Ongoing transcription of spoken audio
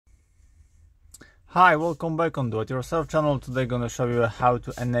Hi, welcome back on Do It Yourself channel. Today I'm gonna show you how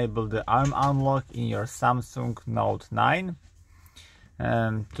to enable the OEM Unlock in your Samsung Note 9.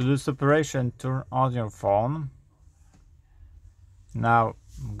 To do this operation, turn on your phone. Now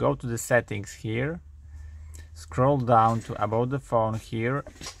go to the settings here, scroll down to about the phone here,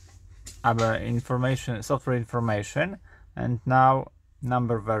 about information, software information, and now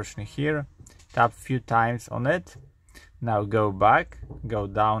number version here. Tap few times on it. Now go back, go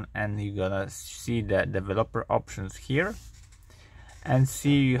down, and you're gonna see the developer options here, and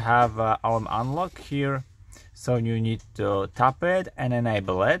see you have OEM Unlock here. So you need to tap it and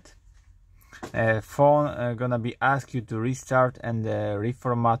enable it. Phone gonna be asked you to restart and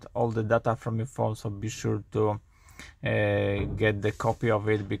reformat all the data from your phone, so be sure to get the copy of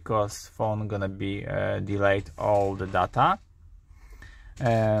it, because phone gonna be delete all the data.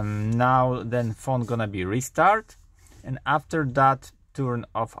 Now then phone gonna be restart, and after that turn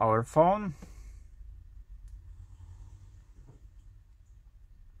off our phone.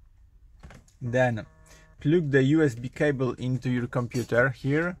 Then plug the USB cable into your computer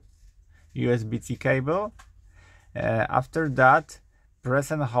here, USB-C cable. After that,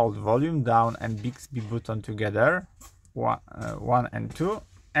 press and hold volume down and Bixby button together, 1 and 2,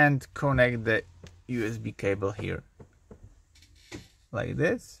 and connect the USB cable here like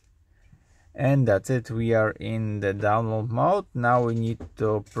this. And that's it, we are in the download mode. Now we need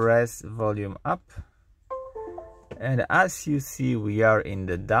to press volume up, and as you see, we are in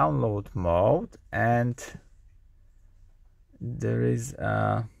the download mode, and there is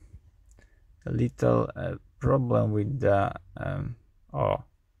a little problem with the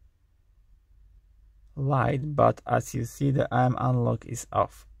light, but as you see, the OEM Unlock is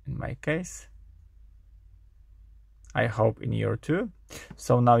off in my case. I hope in your too.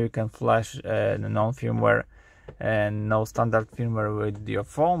 So now you can flash the non-firmware and no standard firmware with your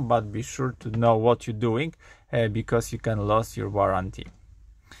phone, but be sure to know what you're doing, because you can lose your warranty.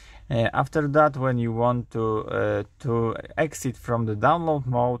 After that, when you want to exit from the download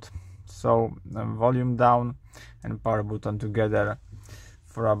mode, so volume down and power button together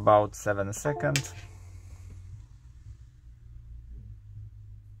for about 7 seconds.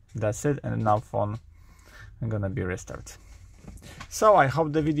 That's it, and now phone I'm gonna be restart. So I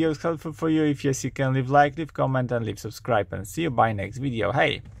hope the video is helpful for you. If yes, you can leave like, leave comment, and leave subscribe, and see you by next video.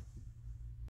 Hey!